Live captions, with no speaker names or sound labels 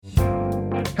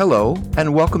Hello,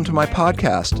 and welcome to my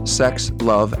podcast, Sex,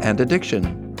 Love, and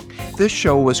Addiction. This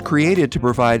show was created to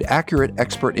provide accurate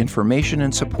expert information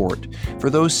and support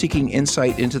for those seeking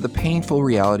insight into the painful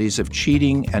realities of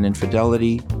cheating and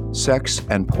infidelity, sex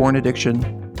and porn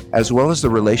addiction, as well as the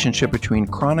relationship between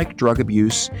chronic drug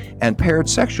abuse and paired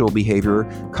sexual behavior,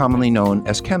 commonly known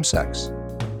as chemsex.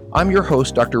 I'm your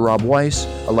host, Dr. Rob Weiss,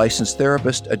 a licensed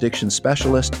therapist, addiction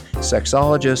specialist,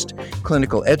 sexologist,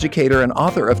 clinical educator, and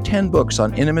author of 10 books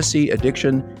on intimacy,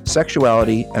 addiction,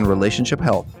 sexuality, and relationship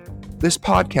health. This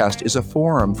podcast is a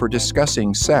forum for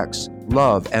discussing sex,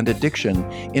 love, and addiction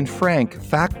in frank,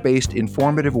 fact-based,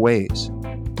 informative ways.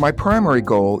 My primary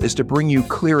goal is to bring you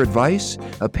clear advice,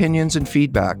 opinions, and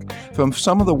feedback from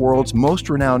some of the world's most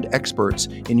renowned experts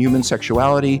in human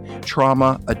sexuality,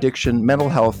 trauma, addiction, mental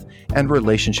health, and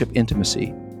relationship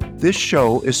intimacy. This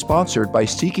show is sponsored by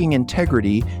Seeking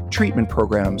Integrity treatment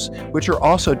programs, which are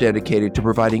also dedicated to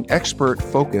providing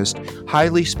expert-focused,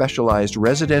 highly specialized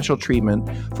residential treatment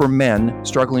for men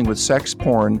struggling with sex,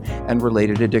 porn, and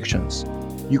related addictions.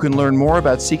 You can learn more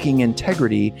about Seeking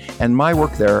Integrity and my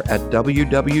work there at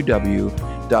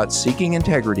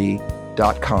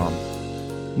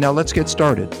www.seekingintegrity.com. Now let's get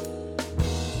started.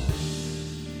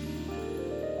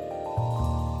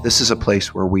 This is a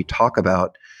place where we talk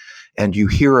about and you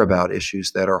hear about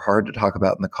issues that are hard to talk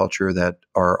about in the culture, that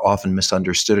are often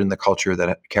misunderstood in the culture,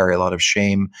 that carry a lot of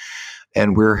shame.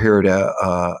 And we're here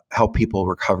to help people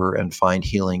recover and find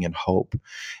healing and hope.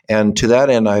 And to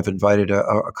that end, I've invited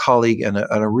a colleague and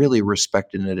a really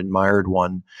respected and admired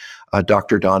one,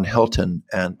 Dr. Don Hilton.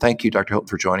 And thank you, Dr. Hilton,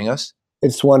 for joining us.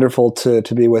 It's wonderful to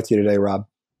be with you today, Rob.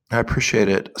 I appreciate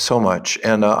it so much.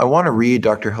 And I want to read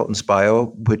Dr. Hilton's bio,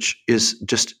 which is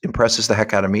just impresses the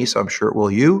heck out of me, so I'm sure it will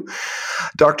you.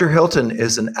 Dr. Hilton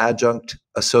is an adjunct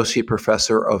associate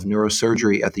professor of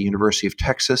neurosurgery at the University of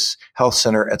Texas Health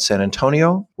Center at San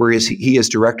Antonio, where he is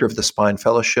director of the Spine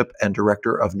Fellowship and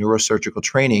director of neurosurgical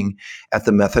training at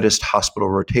the Methodist Hospital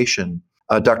Rotation.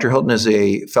 Dr. Hilton is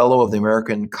a fellow of the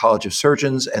American College of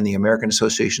Surgeons and the American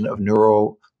Association of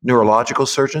Neurological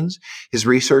Surgeons. His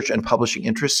research and publishing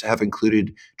interests have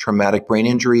included traumatic brain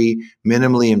injury,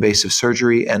 minimally invasive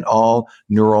surgery, and all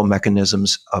neural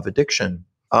mechanisms of addiction.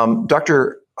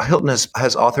 Dr. Hilton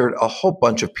has authored a whole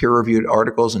bunch of peer-reviewed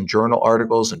articles and journal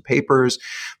articles and papers.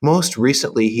 Most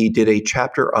recently, he did a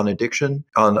chapter on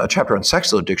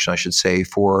sexual addiction, I should say,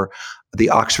 for the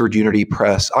Oxford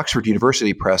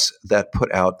University Press that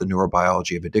put out The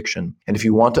Neurobiology of Addiction. And if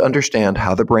you want to understand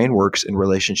how the brain works in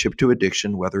relationship to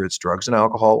addiction, whether it's drugs and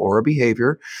alcohol or a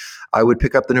behavior, I would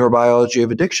pick up The Neurobiology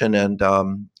of Addiction and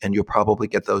you'll probably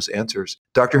get those answers.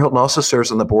 Dr. Hilton also serves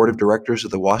on the board of directors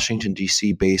of the Washington,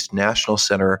 D.C.-based National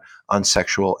Center on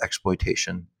Sexual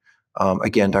Exploitation.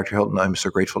 Again, Dr. Hilton, I'm so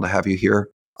grateful to have you here.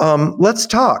 Let's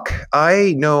talk.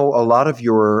 I know a lot of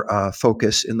your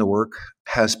focus in the work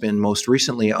has been most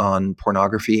recently on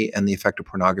pornography and the effect of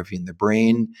pornography in the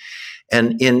brain.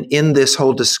 And in this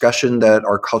whole discussion that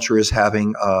our culture is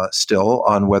having still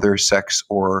on whether sex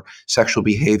or sexual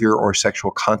behavior or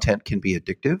sexual content can be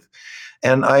addictive.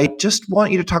 And I just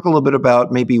want you to talk a little bit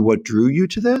about maybe what drew you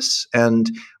to this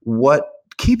and what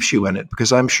keeps you in it,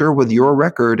 because I'm sure with your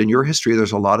record and your history,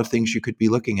 there's a lot of things you could be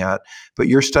looking at, but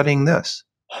you're studying this.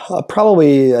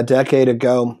 Probably a decade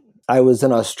ago, I was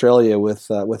in Australia with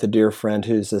a dear friend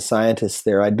who's a scientist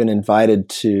there. I'd been invited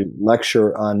to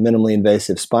lecture on minimally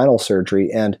invasive spinal surgery,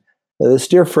 and this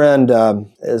dear friend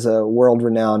is a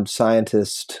world-renowned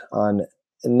scientist on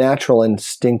natural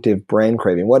instinctive brain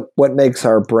craving. What makes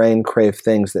our brain crave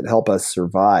things that help us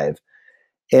survive?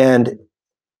 And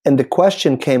the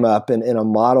question came up in a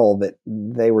model that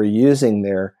they were using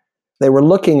there. They were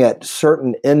looking at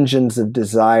certain engines of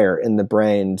desire in the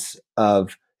brains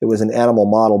of, it was an animal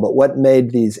model, but what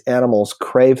made these animals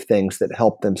crave things that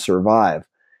helped them survive?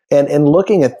 And in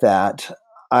looking at that,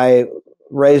 I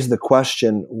raised the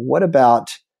question, what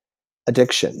about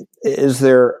addiction? Is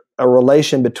there a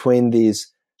relation between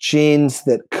these genes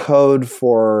that code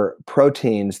for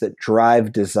proteins that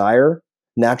drive desire,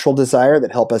 natural desire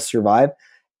that help us survive,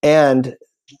 and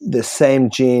the same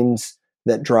genes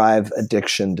that drive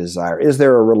addiction desire? Is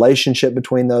there a relationship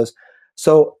between those?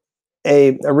 So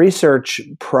a research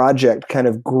project kind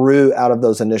of grew out of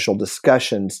those initial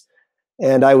discussions,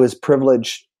 and I was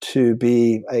privileged to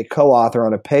be a co-author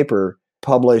on a paper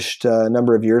published a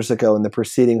number of years ago in the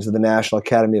Proceedings of the National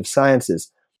Academy of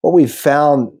Sciences. What we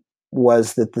found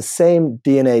was that the same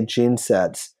DNA gene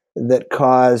sets that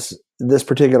cause this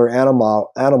particular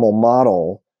animal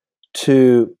model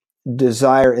to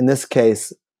desire, in this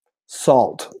case,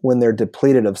 salt when they're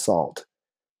depleted of salt,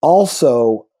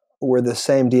 also were the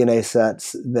same DNA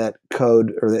sets that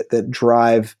code or that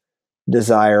drive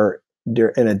desire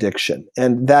in addiction.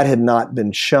 And that had not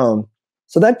been shown.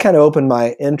 So that kind of opened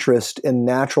my interest in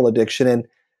natural addiction. And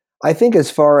I think as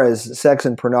far as sex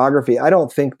and pornography, I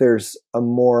don't think there's a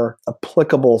more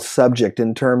applicable subject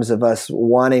in terms of us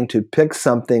wanting to pick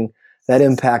something that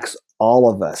impacts all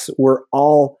of us. We're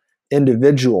all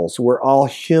individuals. We're all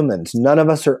humans. None of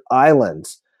us are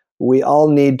islands. We all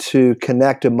need to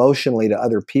connect emotionally to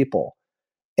other people.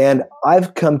 And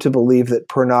I've come to believe that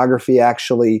pornography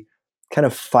actually kind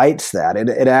of fights that.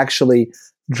 It actually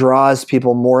draws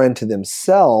people more into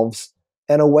themselves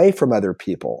and away from other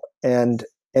people. And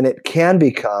it can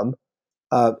become,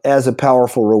 as a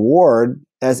powerful reward,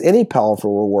 as any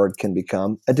powerful reward can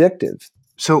become, addictive.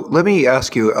 So let me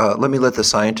ask you, let me let the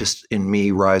scientist in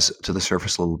me rise to the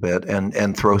surface a little bit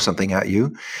and throw something at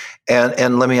you.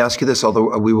 And let me ask you this,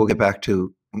 although we will get back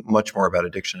to much more about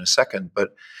addiction in a second, but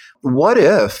what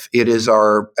if it is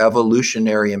our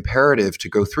evolutionary imperative to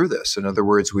go through this? In other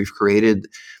words, we've created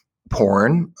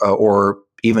porn or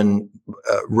even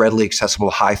readily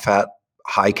accessible high fat,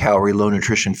 high calorie, low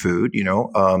nutrition food,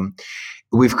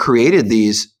 we've created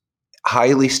these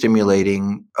highly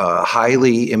stimulating,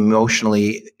 highly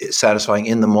emotionally satisfying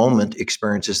in the moment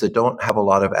experiences that don't have a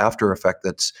lot of after effect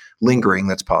that's lingering,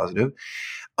 that's positive.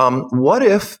 What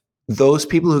if those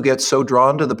people who get so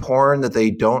drawn to the porn that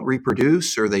they don't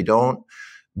reproduce or they don't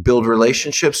build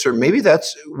relationships, or maybe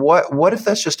that's what if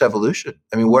that's just evolution?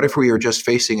 I mean, what if we are just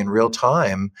facing in real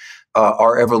time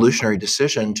our evolutionary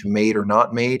decision to mate or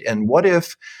not mate? And what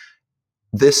if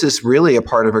this is really a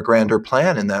part of a grander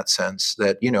plan in that sense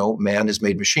that, man has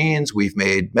made machines, we've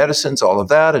made medicines, all of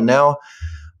that. And now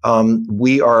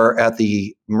we are at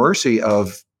the mercy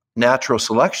of natural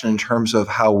selection in terms of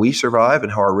how we survive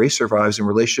and how our race survives in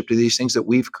relationship to these things that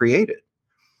we've created.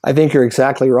 I think you're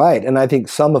exactly right. And I think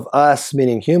some of us,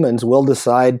 meaning humans, will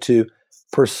decide to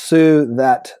pursue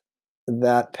that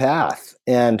path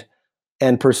and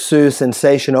pursue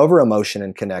sensation over emotion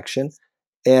and connection.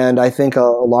 And I think a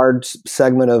large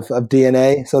segment of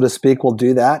DNA, so to speak, will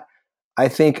do that. I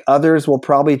think others will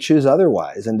probably choose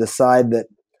otherwise and decide that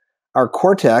our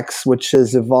cortex, which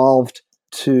has evolved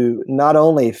to not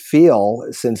only feel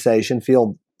sensation,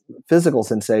 feel physical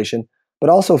sensation, but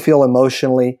also feel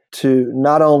emotionally, to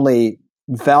not only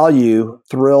value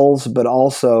thrills, but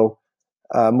also,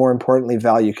 more importantly,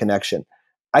 value connection.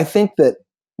 I think that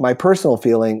my personal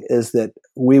feeling is that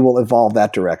we will evolve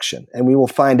that direction, and we will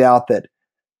find out that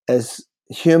as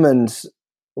humans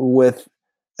with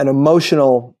an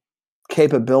emotional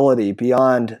capability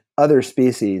beyond other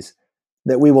species,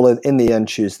 that we will in the end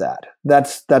choose that.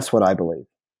 That's what I believe.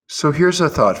 So here's a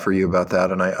thought for you about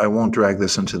that, and I won't drag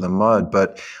this into the mud,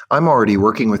 but I'm already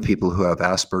working with people who have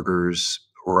Asperger's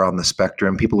or on the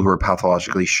spectrum, people who are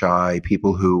pathologically shy,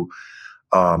 people who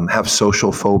have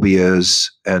social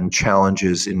phobias and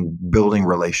challenges in building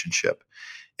relationship.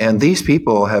 And these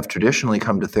people have traditionally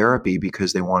come to therapy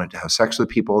because they wanted to have sex with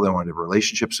people, they wanted to have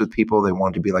relationships with people, they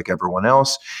wanted to be like everyone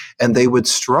else. And they would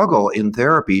struggle in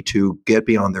therapy to get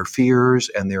beyond their fears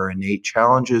and their innate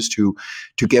challenges to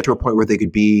get to a point where they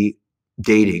could be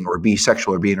dating or be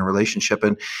sexual or be in a relationship.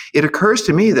 And it occurs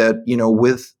to me that,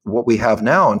 with what we have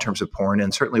now in terms of porn,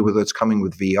 and certainly with what's coming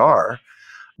with VR,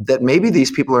 that maybe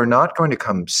these people are not going to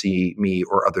come see me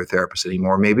or other therapists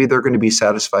anymore. Maybe they're going to be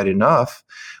satisfied enough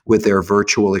with their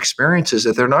virtual experiences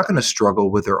that they're not going to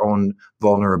struggle with their own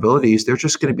vulnerabilities. They're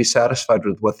just going to be satisfied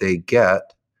with what they get.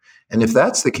 And if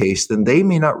that's the case, then they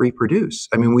may not reproduce.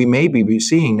 I mean, we may be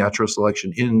seeing natural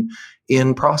selection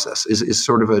in process is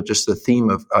sort of just the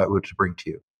theme of I would bring to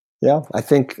you. Yeah, I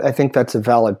think that's a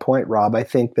valid point, Rob. I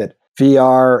think that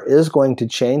VR is going to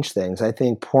change things. I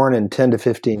think porn in 10 to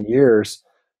 15 years,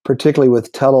 particularly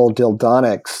with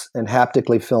teledildonics and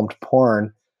haptically filmed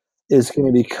porn, is going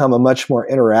to become a much more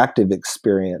interactive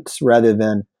experience rather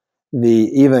than the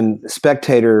even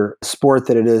spectator sport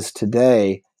that it is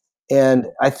today. And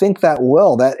I think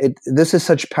this is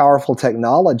such powerful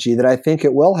technology that I think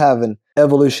it will have an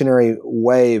evolutionary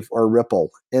wave or ripple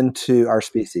into our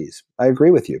species. I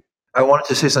agree with you. I wanted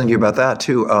to say something to you about that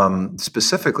too.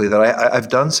 Specifically, that I've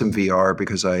done some VR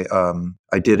because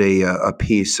I did a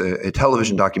piece, a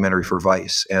television documentary for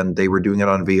Vice, and they were doing it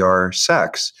on VR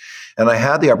sex, and I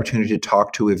had the opportunity to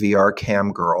talk to a VR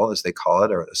cam girl, as they call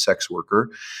it, or a sex worker,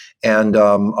 and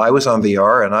I was on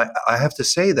VR, and I have to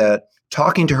say that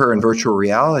talking to her in virtual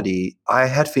reality, I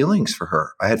had feelings for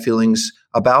her. I had feelings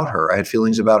about her. I had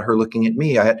feelings about her looking at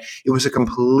me. It was a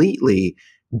completely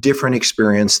different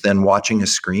experience than watching a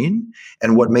screen.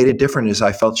 And what made it different is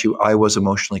I was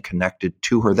emotionally connected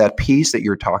to her. That piece that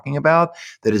you're talking about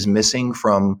that is missing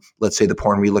from, let's say, the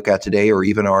porn we look at today, or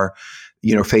even our,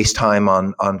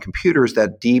 FaceTime on computers,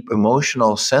 that deep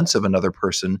emotional sense of another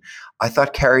person, I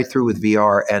thought carried through with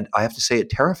VR. And I have to say, it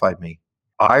terrified me.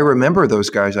 I remember those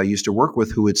guys I used to work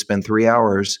with who would spend 3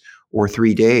 hours or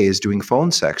 3 days doing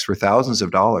phone sex for thousands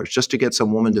of dollars just to get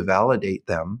some woman to validate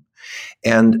them.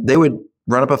 And they would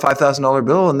run up a $5,000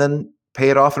 bill and then pay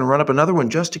it off and run up another one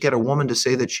just to get a woman to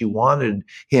say that she wanted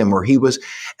him or he was.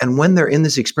 And when they're in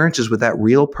these experiences with that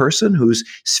real person whose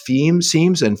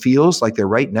seems and feels like they're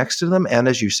right next to them, and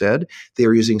as you said,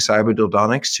 they're using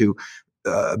cyberdildonics to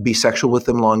be sexual with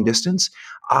them long distance.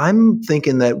 I'm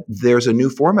thinking that there's a new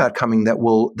format coming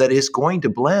that is going to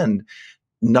blend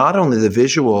not only the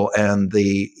visual and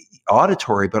the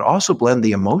auditory, but also blend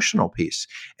the emotional piece.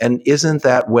 And isn't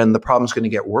that when the problem's going to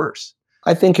get worse?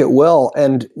 I think it will.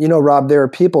 And, Rob, there are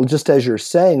people, just as you're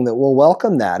saying, that will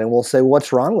welcome that and will say,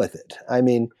 what's wrong with it? I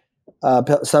mean,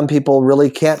 some people really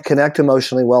can't connect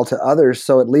emotionally well to others.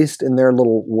 So at least in their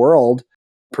little world,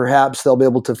 perhaps they'll be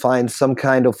able to find some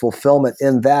kind of fulfillment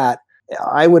in that.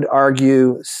 I would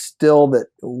argue still that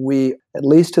we, at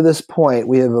least to this point,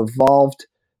 we have evolved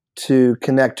to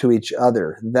connect to each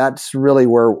other. That's really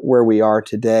where we are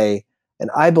today. And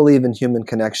I believe in human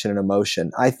connection and emotion.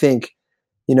 I think,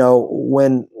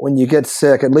 when you get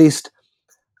sick, at least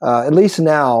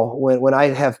now, when I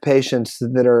have patients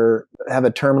that have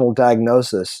a terminal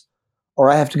diagnosis, or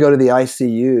I have to go to the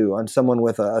ICU on someone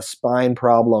with a spine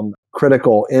problem,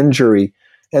 critical injury,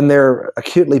 and they're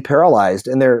acutely paralyzed,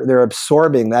 and they're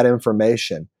absorbing that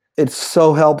information. It's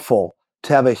so helpful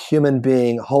to have a human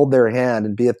being hold their hand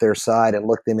and be at their side and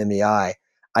look them in the eye.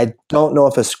 I don't know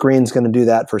if a screen's going to do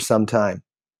that for some time.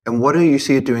 And what do you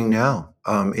see it doing now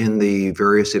in the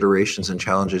various iterations and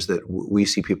challenges that we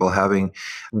see people having?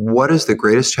 What is the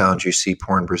greatest challenge you see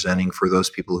porn presenting for those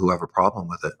people who have a problem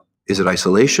with it? Is it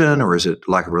isolation, or is it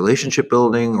lack of relationship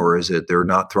building, or is it they're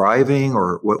not thriving,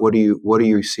 or what are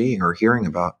you seeing or hearing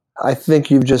about? I think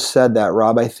you've just said that,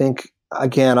 Rob. I think,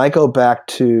 again, I go back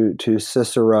to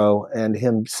Cicero and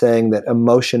him saying that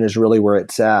emotion is really where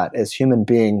it's at. As human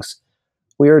beings,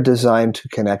 we are designed to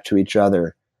connect to each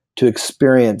other, to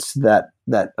experience that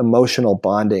emotional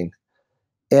bonding,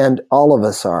 and all of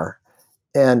us are.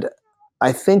 And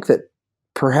I think that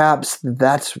perhaps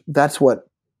that's what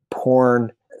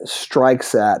porn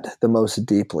strikes at the most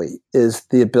deeply, is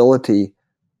the ability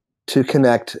to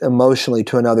connect emotionally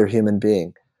to another human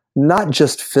being, not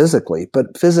just physically,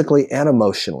 but physically and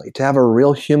emotionally, to have a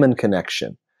real human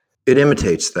connection. It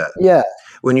imitates that. Yeah.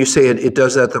 When you say it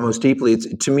does that the most deeply.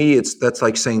 To me, that's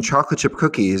like saying chocolate chip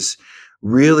cookies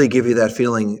really give you that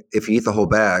feeling, if you eat the whole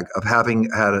bag, of having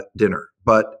had a dinner.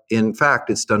 But in fact,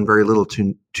 it's done very little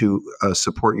to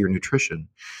support your nutrition.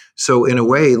 So in a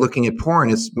way, looking at porn,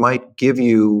 it might give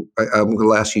you. I'm going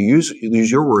to ask you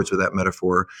use your words with that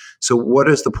metaphor. So what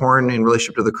is the porn in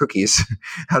relationship to the cookies?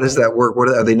 How does that work?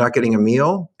 Are they not getting a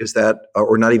meal? Is that,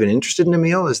 or not even interested in a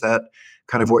meal? Is that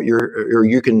kind of what or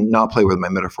you can not play with my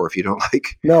metaphor if you don't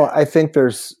like? No, I think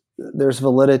there's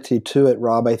validity to it,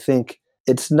 Rob. I think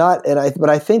it's not, but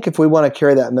I think if we want to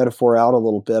carry that metaphor out a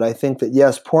little bit, I think that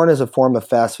yes, porn is a form of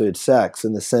fast food sex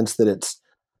in the sense that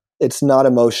it's not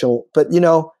emotional. But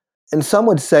and some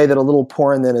would say that a little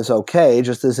porn then is okay,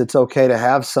 just as it's okay to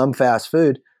have some fast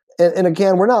food. And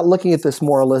again, we're not looking at this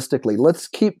moralistically. Let's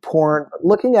keep porn,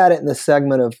 looking at it in the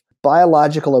segment of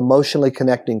biological, emotionally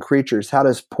connecting creatures. How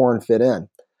does porn fit in?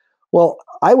 Well,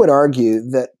 I would argue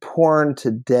that porn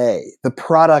today, the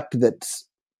product that's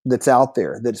out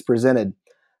there, that's presented,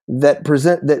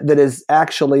 that is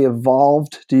actually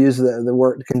evolved, to use the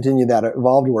word, to continue that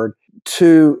evolved word,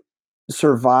 to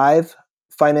survive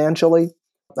financially,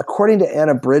 according to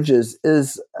Anna Bridges,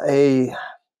 is an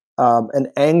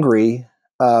angry,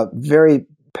 very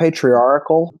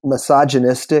patriarchal,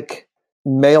 misogynistic,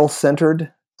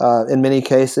 male-centered, in many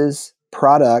cases,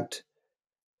 product.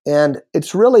 And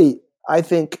it's really, I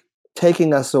think,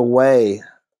 taking us away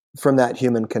from that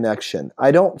human connection.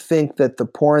 I don't think that the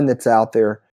porn that's out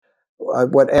there,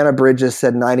 what Anna Bridges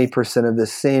said, 90% of the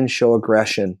scenes show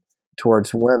aggression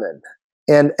towards women.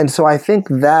 And so I think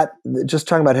that, just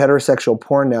talking about heterosexual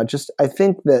porn now, I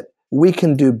think that we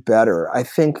can do better. I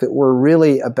think that we're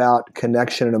really about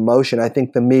connection and emotion. I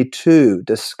think the Me Too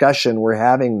discussion we're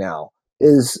having now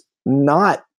is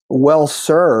not well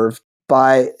served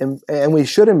by, and we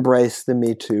should embrace the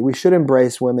Me Too. We should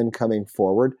embrace women coming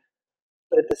forward.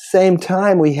 But at the same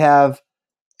time, we have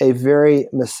a very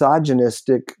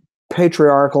misogynistic,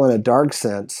 patriarchal in a dark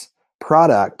sense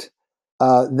product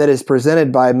that is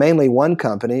presented by mainly one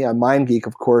company. MindGeek,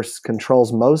 of course,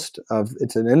 controls most of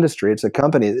it's an industry. It's a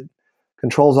company that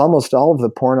controls almost all of the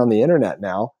porn on the internet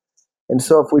now. And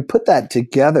so if we put that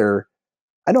together,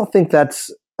 I don't think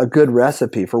that's a good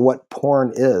recipe for what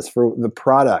porn is, for the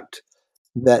product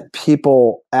that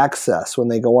people access when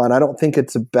they go on. I don't think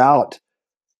it's about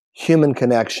human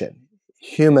connection,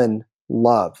 human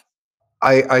love.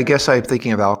 I guess I'm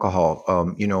thinking of alcohol,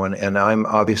 and I'm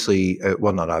obviously,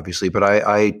 well, not obviously, but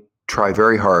I try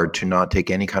very hard to not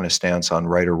take any kind of stance on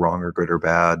right or wrong or good or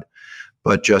bad,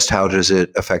 but just how does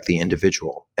it affect the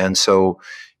individual? And so,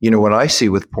 what I see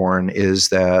with porn is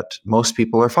that most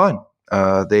people are fine.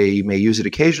 They may use it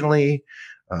occasionally.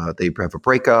 They have a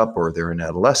breakup, or they're in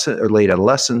adolescent or late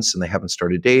adolescence, and they haven't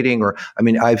started dating. Or, I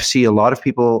mean, I see a lot of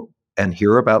people and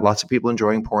hear about lots of people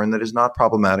enjoying porn that is not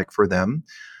problematic for them.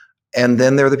 And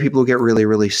then there are the people who get really,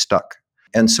 really stuck.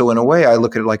 And so, in a way, I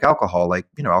look at it like alcohol. Like,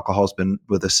 alcohol's been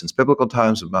with us since biblical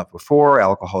times, but not before.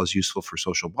 Alcohol is useful for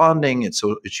social bonding. It's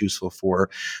useful for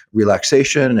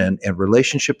relaxation and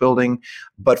relationship building.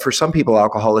 But for some people,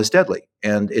 alcohol is deadly.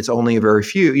 And it's only a very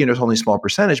few, it's only a small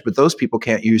percentage, but those people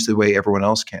can't use the way everyone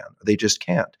else can. They just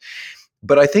can't.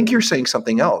 But I think you're saying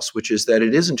something else, which is that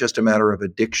it isn't just a matter of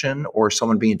addiction or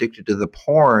someone being addicted to the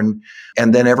porn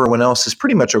and then everyone else is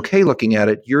pretty much okay looking at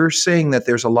it. You're saying that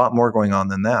there's a lot more going on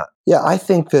than that. Yeah, I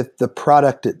think that the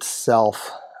product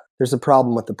itself, there's a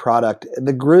problem with the product.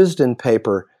 The Grusden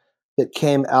paper that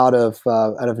came out of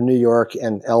New York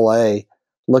and L.A.,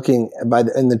 looking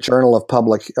in the Journal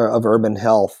of Urban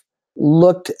Health,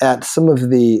 looked at some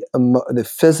of the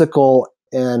physical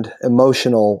and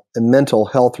emotional and mental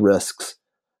health risks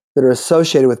that are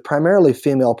associated with primarily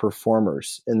female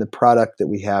performers in the product that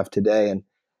we have today. And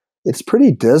it's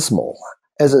pretty dismal.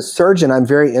 As a surgeon, I'm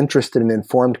very interested in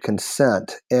informed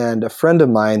consent. And a friend of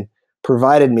mine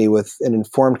provided me with an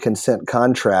informed consent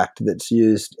contract that's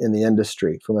used in the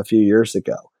industry from a few years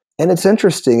ago. And it's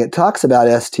interesting. It talks about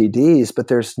STDs, but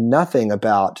there's nothing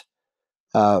about,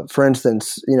 for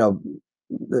instance,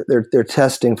 they're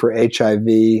testing for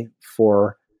HIV,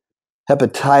 for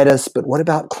hepatitis, but what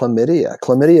about chlamydia?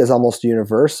 Chlamydia is almost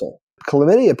universal.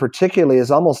 Chlamydia particularly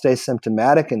is almost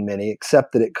asymptomatic in many,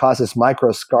 except that it causes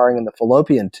microscarring in the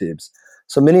fallopian tubes.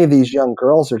 So many of these young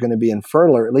girls are going to be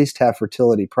infertile or at least have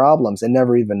fertility problems and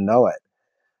never even know it.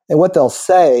 And what they'll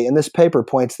say, and this paper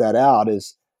points that out,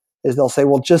 is they'll say,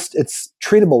 well, it's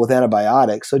treatable with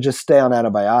antibiotics, so just stay on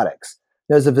antibiotics.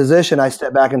 And as a physician, I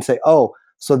step back and say, oh,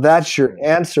 so that's your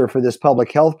answer for this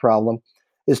public health problem,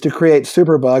 is to create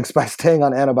superbugs by staying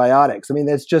on antibiotics. I mean,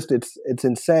 it's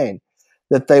insane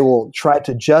that they will try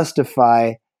to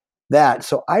justify that.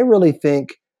 So I really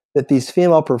think that these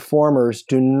female performers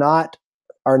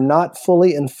are not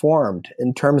fully informed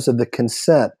in terms of the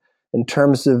consent, in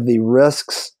terms of the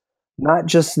risks, not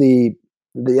just the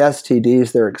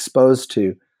STDs they're exposed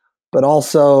to, but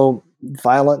also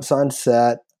violence on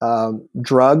set,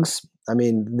 drugs. I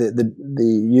mean,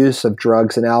 the use of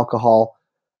drugs and alcohol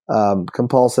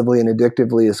compulsively and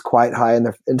addictively is quite high.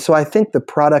 And so I think the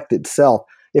product itself,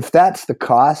 if that's the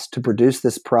cost to produce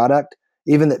this product,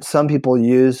 even that some people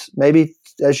use, maybe,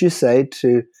 as you say,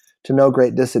 to no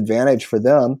great disadvantage for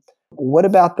them, what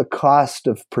about the cost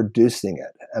of producing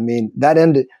it? I mean,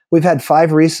 we've had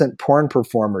 5 recent porn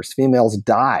performers, females,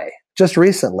 die just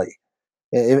recently.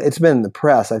 It's been in the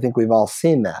press. I think we've all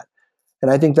seen that. And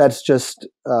I think that's just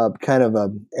kind of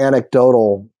an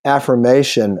anecdotal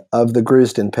affirmation of the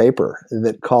Grusden paper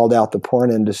that called out the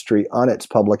porn industry on its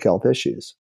public health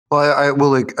issues.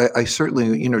 Well, I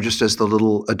certainly, just as the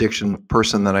little addiction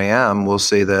person that I am, will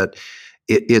say that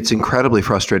it's incredibly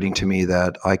frustrating to me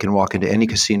that I can walk into any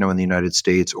casino in the United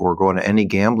States or go into any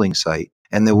gambling site,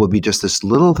 and there will be just this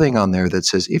little thing on there that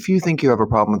says, if you think you have a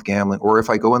problem with gambling, or if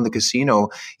I go in the casino,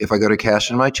 if I go to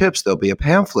cash in my chips, there'll be a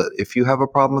pamphlet. If you have a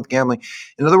problem with gambling.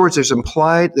 In other words, there is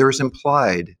implied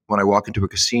when I walk into a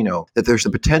casino that there's a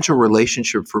potential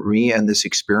relationship for me and this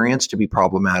experience to be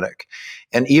problematic.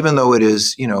 And even though it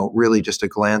is, really just a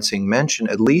glancing mention,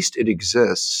 at least it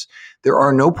exists. There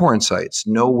are no porn sites,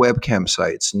 no webcam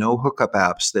sites, no hookup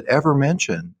apps that ever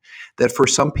mention that for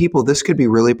some people, this could be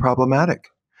really problematic.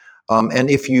 And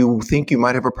if you think you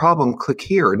might have a problem, click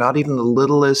here, not even the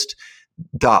littlest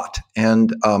dot.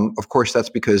 And of course, that's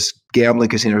because gambling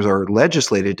casinos are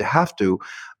legislated to have to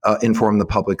inform the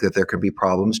public that there can be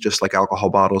problems, just like alcohol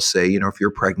bottles say, if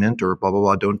you're pregnant or blah, blah,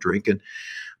 blah, don't drink.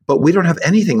 But we don't have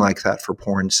anything like that for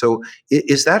porn. So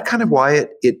is that kind of why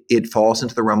it falls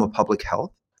into the realm of public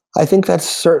health? I think that's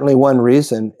certainly one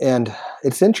reason. And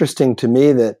it's interesting to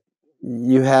me that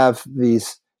you have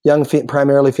these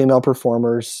primarily female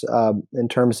performers, in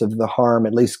terms of the harm,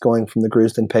 at least going from the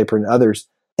Grusden paper and others.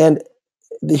 And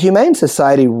the Humane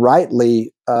Society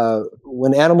rightly,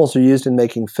 when animals are used in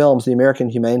making films, the American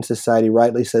Humane Society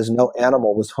rightly says no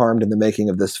animal was harmed in the making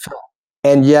of this film.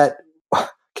 And yet,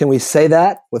 can we say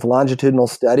that with longitudinal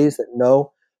studies that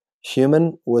no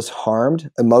human was harmed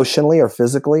emotionally or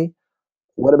physically?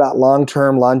 What about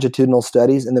long-term longitudinal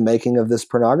studies in the making of this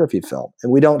pornography film?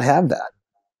 And we don't have that.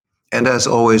 And as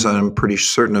always, I'm pretty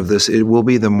certain of this, it will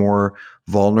be the more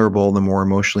vulnerable, the more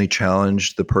emotionally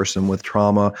challenged, the person with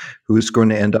trauma who's going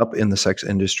to end up in the sex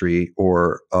industry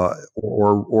or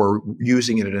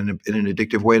using it in an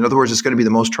addictive way. In other words, it's going to be the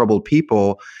most troubled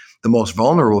people, the most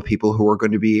vulnerable people who are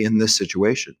going to be in this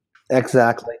situation.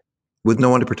 Exactly. With no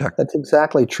one to protect. That's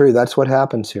exactly true. That's what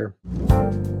happens here.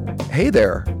 Hey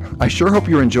there. I sure hope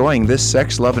you're enjoying this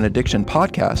Sex, Love, and Addiction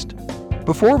podcast.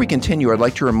 Before we continue, I'd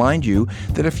like to remind you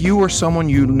that if you or someone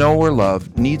you know or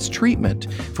love needs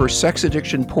treatment for sex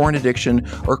addiction, porn addiction,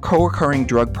 or co-occurring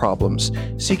drug problems,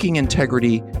 Seeking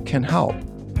Integrity can help.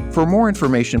 For more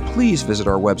information, please visit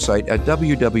our website at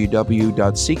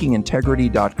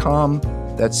www.seekingintegrity.com.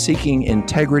 That's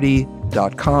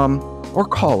seekingintegrity.com, or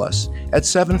call us at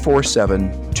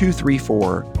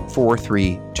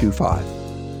 747-234-4325.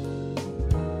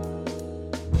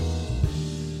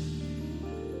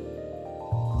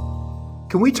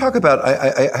 Can we talk about,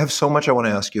 I have so much I want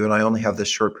to ask you, and I only have this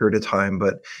short period of time,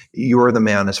 but you're the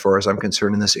man as far as I'm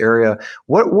concerned in this area.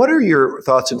 What are your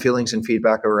thoughts and feelings and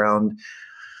feedback around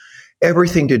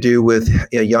everything to do with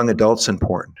young adults and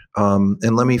porn?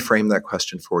 And let me frame that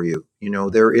question for you.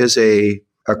 There is a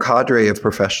cadre of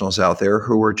professionals out there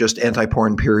who are just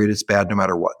anti-porn, period. It's bad no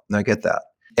matter what. And I get that.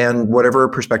 And whatever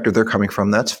perspective they're coming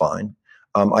from, that's fine.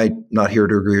 I'm not here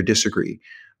to agree or disagree.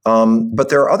 But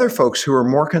there are other folks who are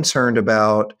more concerned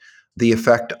about the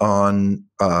effect on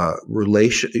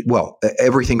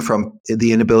everything from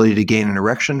the inability to gain an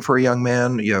erection for a young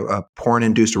man,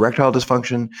 porn-induced erectile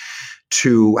dysfunction,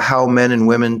 to how men and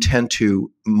women tend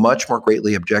to much more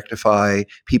greatly objectify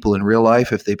people in real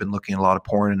life if they've been looking at a lot of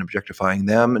porn and objectifying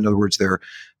them. In other words,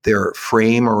 their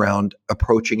frame around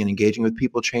approaching and engaging with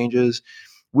people changes.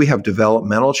 We have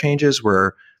developmental changes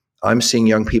where I'm seeing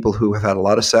young people who have had a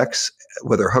lot of sex,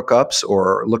 whether hookups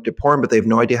or looked at porn, but they have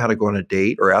no idea how to go on a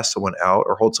date or ask someone out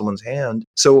or hold someone's hand.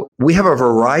 So we have a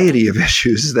variety of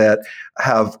issues that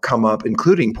have come up,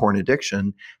 including porn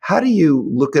addiction. How do you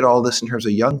look at all this in terms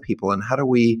of young people, and how do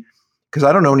we, because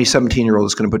I don't know any 17-year-old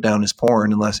is going to put down his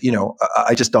porn unless,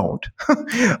 I just don't.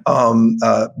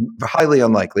 Highly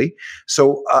unlikely.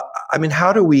 So,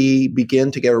 how do we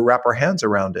begin to wrap our hands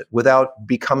around it without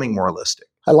becoming moralistic?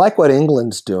 I like what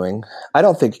England's doing. I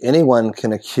don't think anyone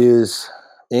can accuse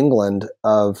England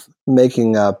of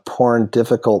making porn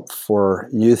difficult for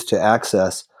youth to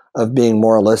access, of being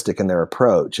moralistic in their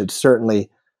approach. It's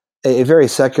certainly a very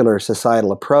secular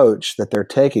societal approach that they're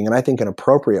taking, and I think an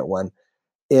appropriate one.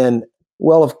 In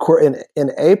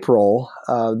April,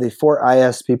 the 4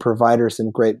 ISP providers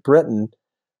in Great Britain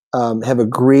have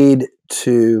agreed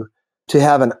to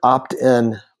have an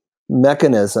opt-in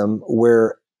mechanism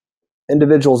where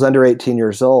individuals under 18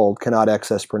 years old cannot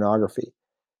access pornography.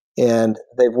 And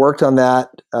they've worked on that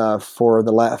for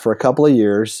a couple of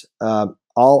years.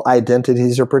 All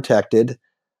identities are protected,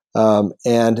 and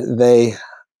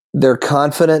they're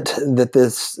confident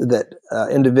that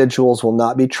individuals will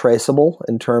not be traceable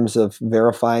in terms of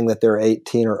verifying that they're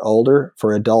 18 or older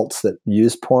for adults that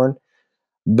use porn,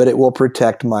 but it will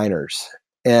protect minors.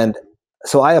 And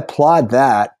so I applaud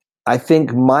that. I think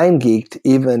MindGeeked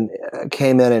even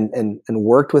came in and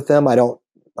worked with them.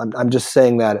 I'm just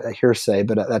saying that a hearsay,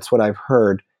 but that's what I've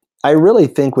heard. I really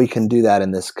think we can do that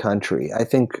in this country. I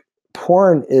think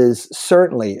porn is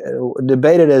certainly,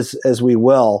 debated as we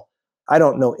will, I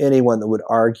don't know anyone that would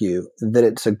argue that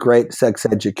it's a great sex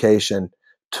education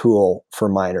tool for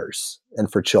minors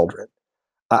and for children.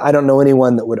 I don't know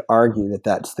anyone that would argue that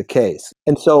that's the case.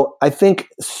 And so I think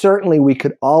certainly we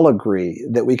could all agree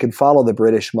that we could follow the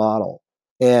British model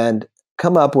and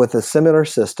come up with a similar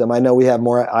system. I know we have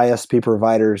more ISP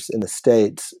providers in the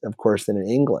States, of course, than in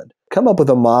England. Come up with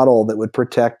a model that would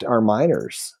protect our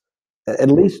minors. At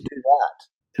least do that.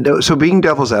 So being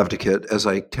devil's advocate, as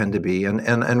I tend to be,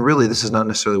 and really this is not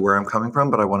necessarily where I'm coming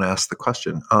from, but I want to ask the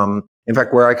question. In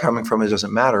fact, where I'm coming from, it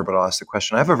doesn't matter, but I'll ask the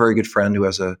question. I have a very good friend who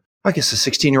has a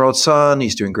 16-year-old son.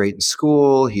 He's doing great in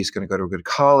school. He's going to go to a good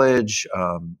college.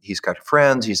 He's got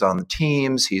friends. He's on the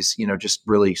teams. He's, just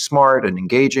really smart and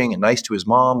engaging and nice to his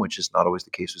mom, which is not always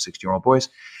the case with 16-year-old boys.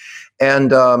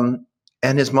 And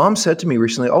his mom said to me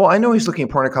recently, "Oh, I know he's looking at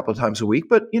porn a couple of times a week,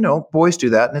 but, boys do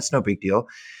that and it's no big deal."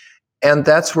 And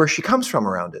that's where she comes from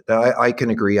around it. Now, I can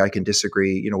agree, I can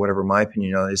disagree, whatever my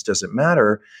opinion on it is doesn't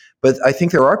matter. But I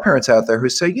think there are parents out there who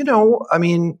say, I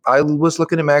mean, I was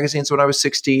looking at magazines when I was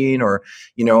 16, or,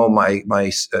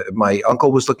 my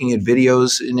uncle was looking at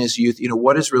videos in his youth.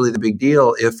 What is really the big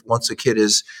deal if once a kid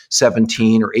is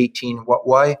 17 or 18,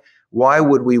 why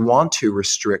would we want to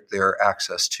restrict their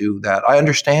access to that? I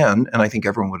understand, and I think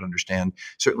everyone would understand,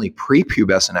 certainly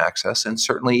prepubescent access, and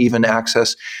certainly even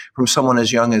access from someone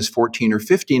as young as 14 or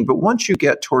 15. But once you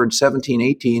get towards 17,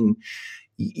 18,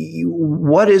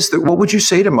 what would you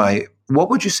say to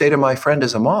my friend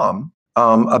as a mom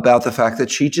about the fact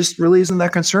that she just really isn't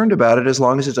that concerned about it, as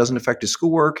long as it doesn't affect his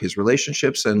schoolwork, his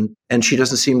relationships, and she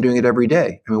doesn't see him doing it every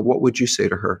day? I mean, what would you say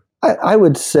to her? I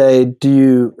would say,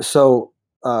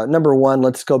 number one,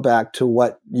 let's go back to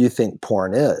what you think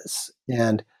porn is.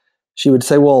 And she would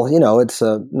say, well, it's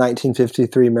a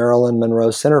 1953 Marilyn Monroe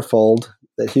centerfold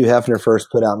that Hugh Hefner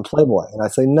first put out in Playboy. And I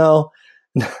say, no,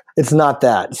 it's not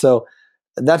that. So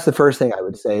that's the first thing I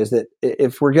would say, is that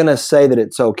if we're going to say that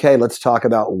it's okay, let's talk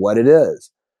about what it is.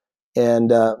 And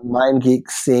MindGeek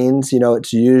scenes,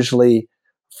 it's usually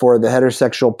for the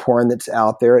heterosexual porn that's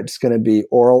out there, it's going to be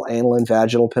oral, anal, and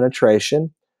vaginal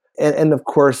penetration. And of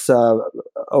course,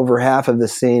 over half of the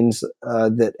scenes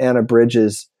that Anna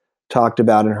Bridges talked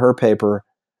about in her paper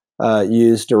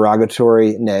used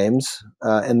derogatory names.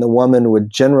 And the woman would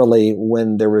generally,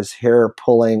 when there was hair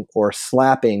pulling or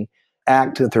slapping,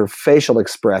 act with her facial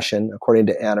expression, according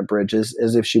to Anna Bridges,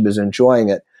 as if she was enjoying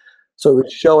it. So it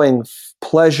was showing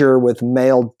pleasure with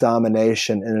male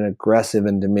domination in an aggressive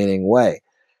and demeaning way.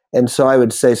 And so I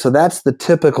would say, so that's the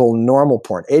typical normal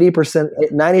porn. 80%,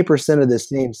 90% of the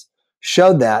scenes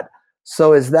showed that.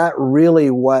 So is that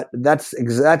really that's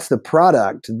the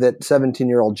product that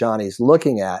 17-year-old Johnny's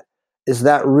looking at? Is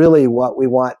that really what we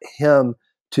want him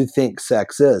to think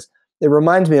sex is? It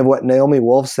reminds me of what Naomi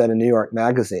Wolf said in New York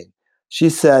Magazine. She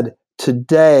said,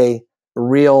 today,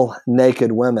 real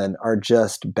naked women are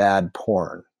just bad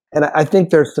porn. And I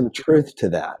think there's some truth to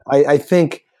that. I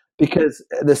think because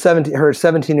her 17 or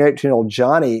 18-year-old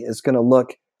Johnny is going to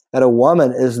look at a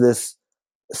woman as this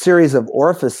series of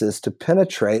orifices to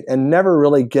penetrate and never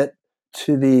really get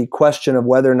to the question of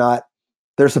whether or not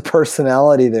there's a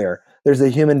personality there. There's a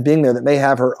human being there that may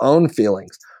have her own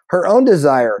feelings, her own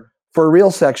desire for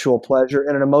real sexual pleasure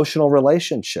in an emotional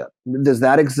relationship. Does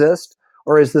that exist?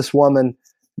 Or is this woman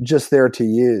just there to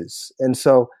use? And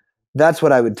so that's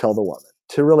what I would tell the woman,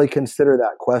 to really consider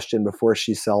that question before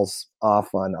she sells off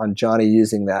on Johnny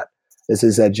using that as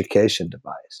his education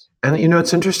device. And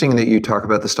it's interesting that you talk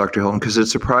about this, Dr. Hilton, because it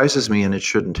surprises me, and it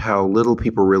shouldn't, how little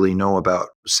people really know about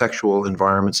sexual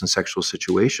environments and sexual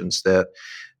situations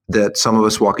that some of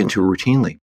us walk into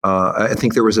routinely. I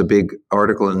think there was a big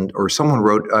article, or someone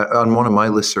wrote on one of my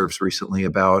listservs recently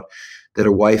about that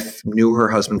a wife knew her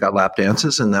husband got lap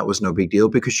dances, and that was no big deal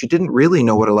because she didn't really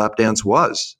know what a lap dance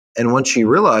was. And once she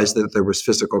realized that there was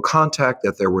physical contact,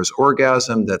 that there was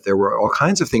orgasm, that there were all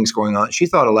kinds of things going on, she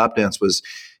thought a lap dance was,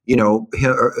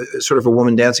 sort of a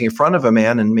woman dancing in front of a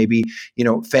man and maybe,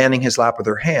 fanning his lap with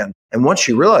her hand. And once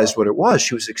she realized what it was,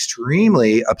 she was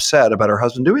extremely upset about her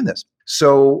husband doing this.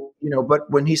 So, but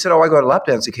when he said, oh, I go to lap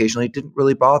dance occasionally, it didn't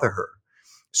really bother her.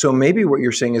 So maybe what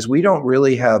you're saying is we don't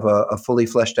really have a fully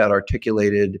fleshed out,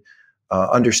 articulated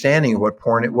understanding of what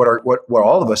porn, what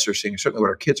all of us are seeing, certainly what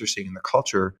our kids are seeing in the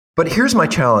culture. But here's my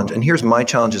challenge, and here's my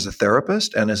challenge as a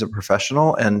therapist and as a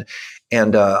professional, and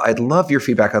I'd love your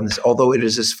feedback on this, although it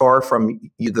is as far from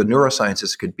the neuroscience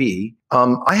as it could be.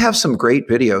 I have some great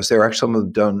videos. They're actually some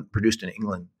of them produced in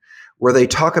England, where they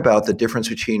talk about the difference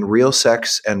between real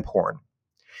sex and porn.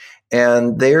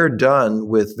 And they're done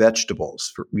with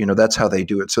vegetables. That's how they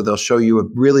do it. So they'll show you a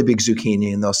really big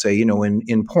zucchini and they'll say,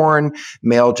 in porn,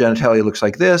 male genitalia looks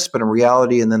like this, but in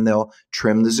reality, and then they'll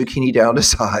trim the zucchini down to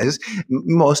size.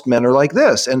 Most men are like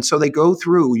this. And so they go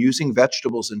through using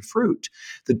vegetables and fruit,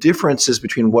 the differences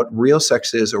between what real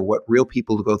sex is or what real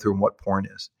people go through and what porn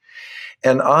is.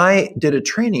 And I did a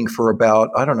training for about,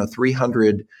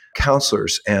 300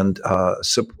 counselors and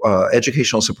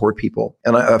educational support people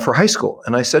and for high school.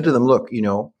 And I said to them, look,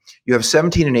 you have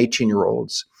 17 and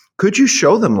 18-year-olds. Could you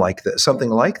show them something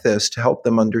like this to help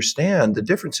them understand the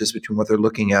differences between what they're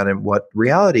looking at and what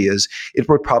reality is? It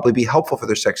would probably be helpful for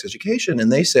their sex education.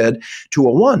 And they said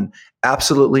 201,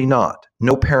 absolutely not.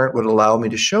 No parent would allow me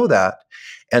to show that.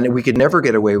 And we could never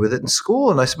get away with it in school.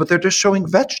 And I said, but they're just showing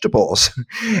vegetables.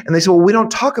 And they said, well, we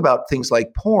don't talk about things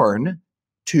like porn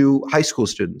to high school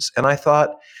students. And I thought,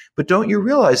 but don't you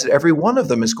realize that every one of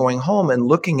them is going home and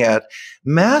looking at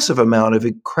massive amount of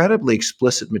incredibly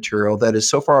explicit material that is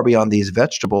so far beyond these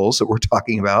vegetables that we're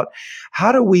talking about?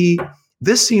 How do we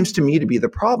this seems to me to be the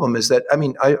problem is that, I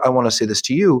mean, I want to say this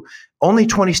to you, only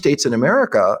 20 states in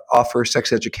America offer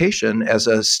sex education as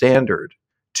a standard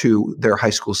to their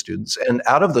high school students. And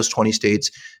out of those 20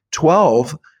 states,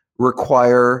 12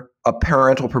 require a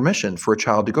parental permission for a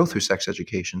child to go through sex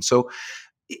education. So,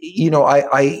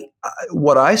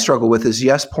 what I struggle with is,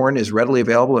 yes, porn is readily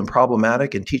available and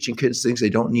problematic and teaching kids things they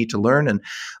don't need to learn.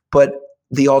 But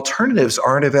the alternatives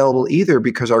aren't available either,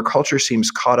 because our culture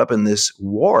seems caught up in this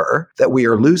war that we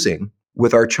are losing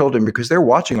with our children because they're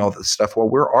watching all this stuff while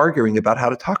we're arguing about how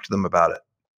to talk to them about it.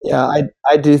 Yeah,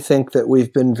 I do think that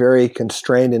we've been very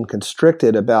constrained and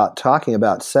constricted about talking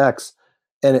about sex.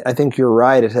 And I think you're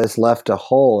right. It has left a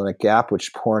hole and a gap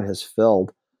which porn has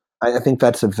filled. I think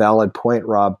that's a valid point,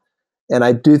 Rob. And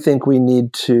I do think we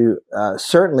need to,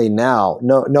 certainly now,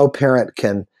 no parent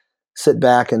can sit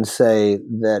back and say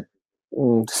that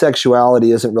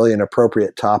sexuality isn't really an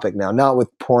appropriate topic now, not with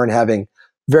porn having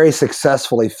very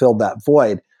successfully filled that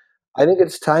void. I think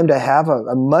it's time to have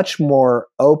a much more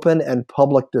open and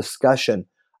public discussion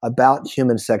about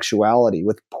human sexuality,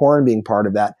 with porn being part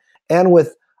of that, and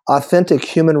with authentic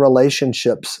human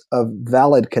relationships of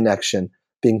valid connection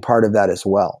being part of that as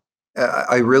well.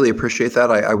 I really appreciate that.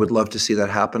 I would love to see that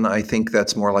happen. I think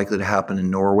that's more likely to happen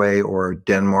in Norway or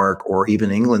Denmark or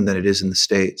even England than it is in the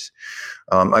States.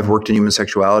 I've worked in human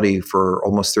sexuality for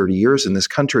almost 30 years in this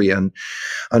country, and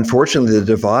unfortunately, the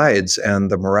divides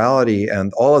and the morality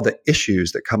and all of the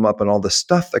issues that come up and all the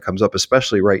stuff that comes up,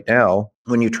 especially right now,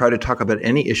 when you try to talk about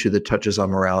any issue that touches on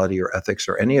morality or ethics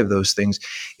or any of those things,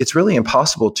 it's really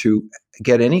impossible to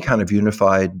get any kind of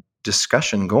unified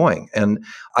discussion going. And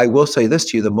I will say this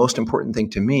to you, the most important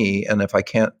thing to me, and if I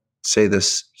can't say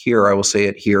this here, I will say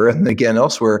it here and again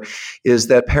elsewhere, is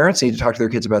that parents need to talk to their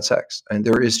kids about sex. And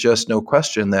there is just no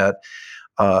question that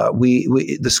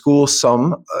the schools,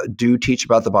 some do teach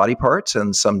about the body parts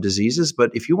and some diseases, but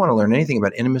if you want to learn anything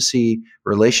about intimacy,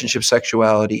 relationship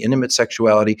sexuality, intimate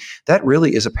sexuality, that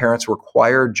really is a parent's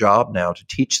required job now to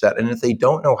teach that. And if they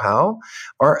don't know how,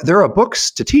 there are books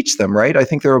to teach them, right? I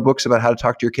think there are books about how to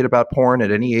talk to your kid about porn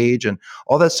at any age, and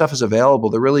all that stuff is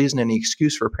available. There really isn't any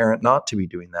excuse for a parent not to be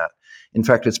doing that. In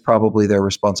fact, it's probably their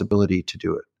responsibility to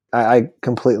do it. I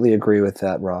completely agree with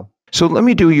that, Rob. So let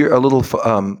me do a little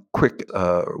quick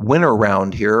winner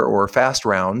round here, or fast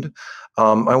round.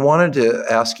 I wanted to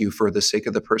ask you, for the sake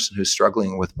of the person who's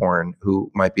struggling with porn, who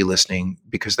might be listening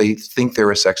because they think they're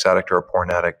a sex addict or a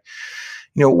porn addict,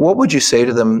 what would you say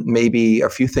to them? Maybe a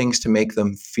few things to make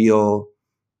them feel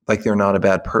like they're not a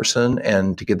bad person,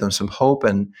 and to give them some hope,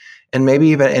 and maybe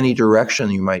even any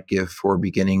direction you might give for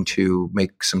beginning to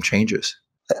make some changes.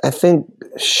 I think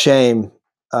shame.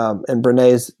 And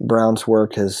Brene Brown's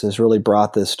work has really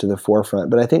brought this to the forefront.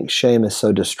 But I think shame is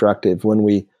so destructive when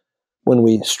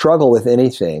we struggle with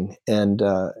anything, and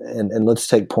let's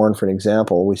take porn for an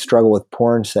example. We struggle with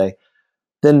porn, say,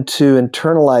 then to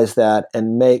internalize that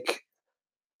and make,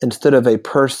 instead of a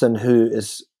person who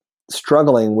is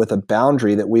struggling with a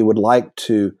boundary, that we would like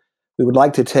to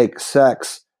take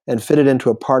sex and fit it into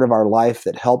a part of our life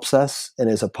that helps us and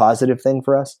is a positive thing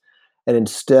for us, and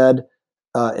instead,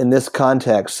 in this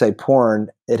context, say porn,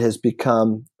 it has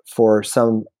become for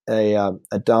some a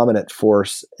dominant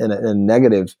force and a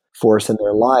negative force in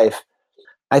their life.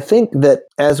 I think that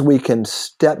as we can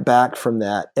step back from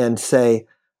that and say,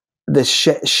 the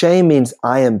shame means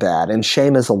I am bad, and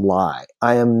shame is a lie.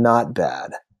 I am not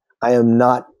bad. I am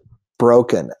not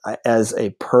broken as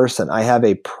a person. I have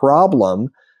a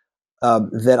problem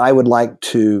that I would like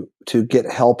to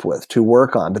get help with, to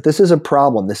work on. But this is a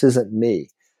problem. This isn't me.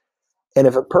 And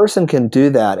if a person can do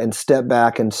that and step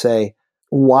back and say,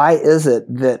 why is it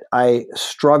that I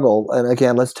struggle? And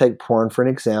again, let's take porn for an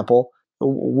example,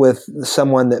 with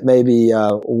someone that may be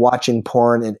watching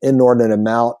porn in inordinate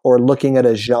amount, or looking at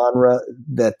a genre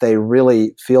that they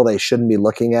really feel they shouldn't be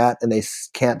looking at, and they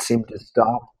can't seem to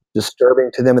stop,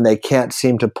 disturbing to them, and they can't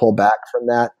seem to pull back from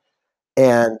that.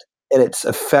 And it's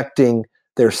affecting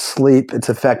their sleep, it's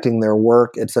affecting their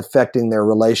work, it's affecting their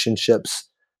relationships.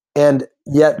 And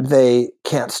yet they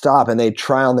can't stop, and they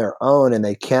try on their own and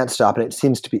they can't stop. And it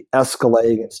seems to be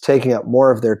escalating. It's taking up more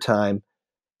of their time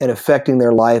and affecting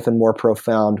their life in more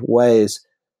profound ways.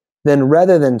 Then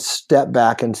rather than step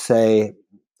back and say,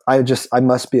 I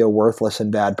must be a worthless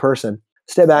and bad person,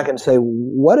 step back and say,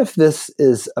 what if this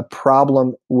is a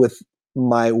problem with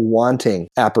my wanting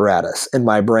apparatus in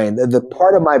my brain, the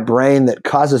part of my brain that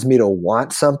causes me to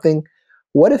want something?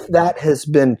 What if that has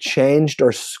been changed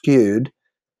or skewed?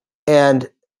 And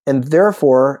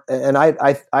therefore, and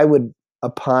I would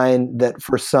opine that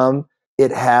for some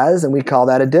it has, and we call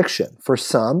that addiction. For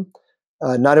some,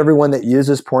 Not everyone that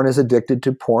uses porn is addicted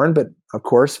to porn, but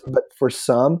for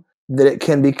some, that it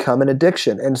can become an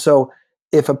addiction. And so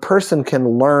if a person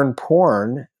can learn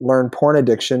porn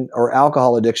addiction or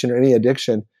alcohol addiction or any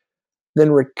addiction,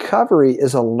 then recovery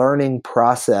is a learning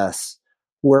process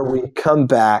where we come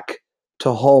back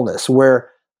to wholeness, where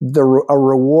a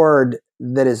reward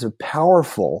that is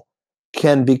powerful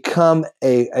can become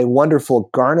a wonderful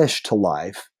garnish to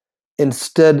life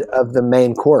instead of the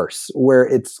main course, where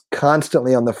it's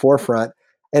constantly on the forefront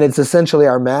and it's essentially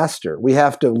our master. We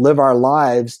have to live our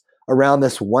lives around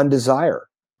this one desire.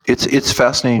 It's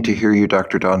fascinating to hear you,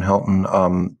 Dr. Don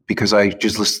Hilton, because I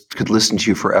just could listen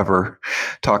to you forever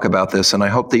talk about this, and I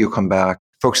hope that you'll come back.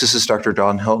 Folks, this is Dr.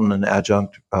 Don Hilton, an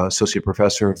adjunct associate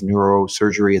professor of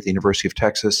neurosurgery at the University of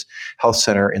Texas Health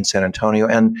Center in San Antonio,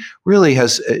 and really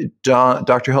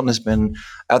Dr. Hilton has been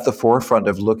at the forefront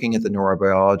of looking at the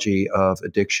neurobiology of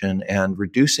addiction and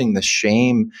reducing the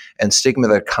shame and stigma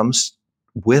that comes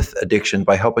with addiction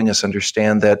by helping us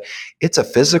understand that it's a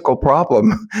physical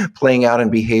problem playing out in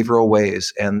behavioral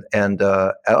ways, and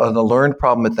a learned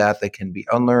problem at that can be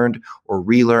unlearned or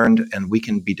relearned, and we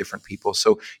can be different people.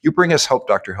 So you bring us hope,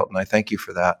 Dr. Hilton. I thank you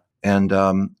for that. And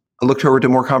I look forward to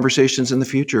more conversations in the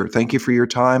future. Thank you for your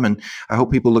time, and I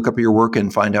hope people look up your work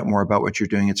and find out more about what you're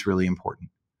doing. It's really important.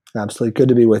 Absolutely. Good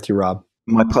to be with you, Rob.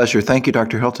 My pleasure. Thank you,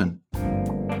 Dr. Hilton.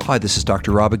 Hi, this is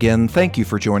Dr. Rob again. Thank you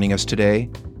for joining us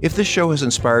today. If this show has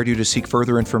inspired you to seek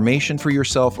further information for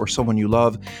yourself or someone you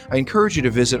love, I encourage you to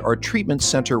visit our treatment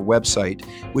center website,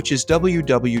 which is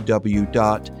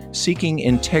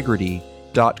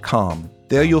www.seekingintegrity.com.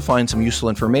 There you'll find some useful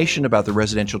information about the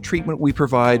residential treatment we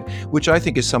provide, which I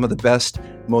think is some of the best,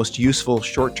 most useful,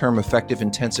 short-term, effective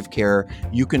intensive care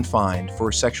you can find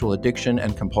for sexual addiction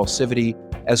and compulsivity,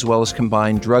 as well as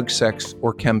combined drug, sex,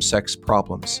 or chemsex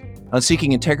problems. On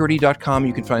seekingintegrity.com,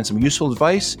 you can find some useful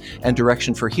advice and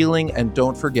direction for healing. And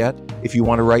don't forget, if you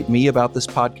want to write me about this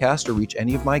podcast or reach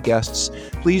any of my guests,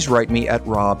 please write me at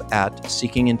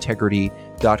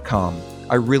rob@seekingintegrity.com.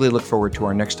 I really look forward to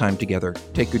our next time together.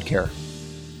 Take good care.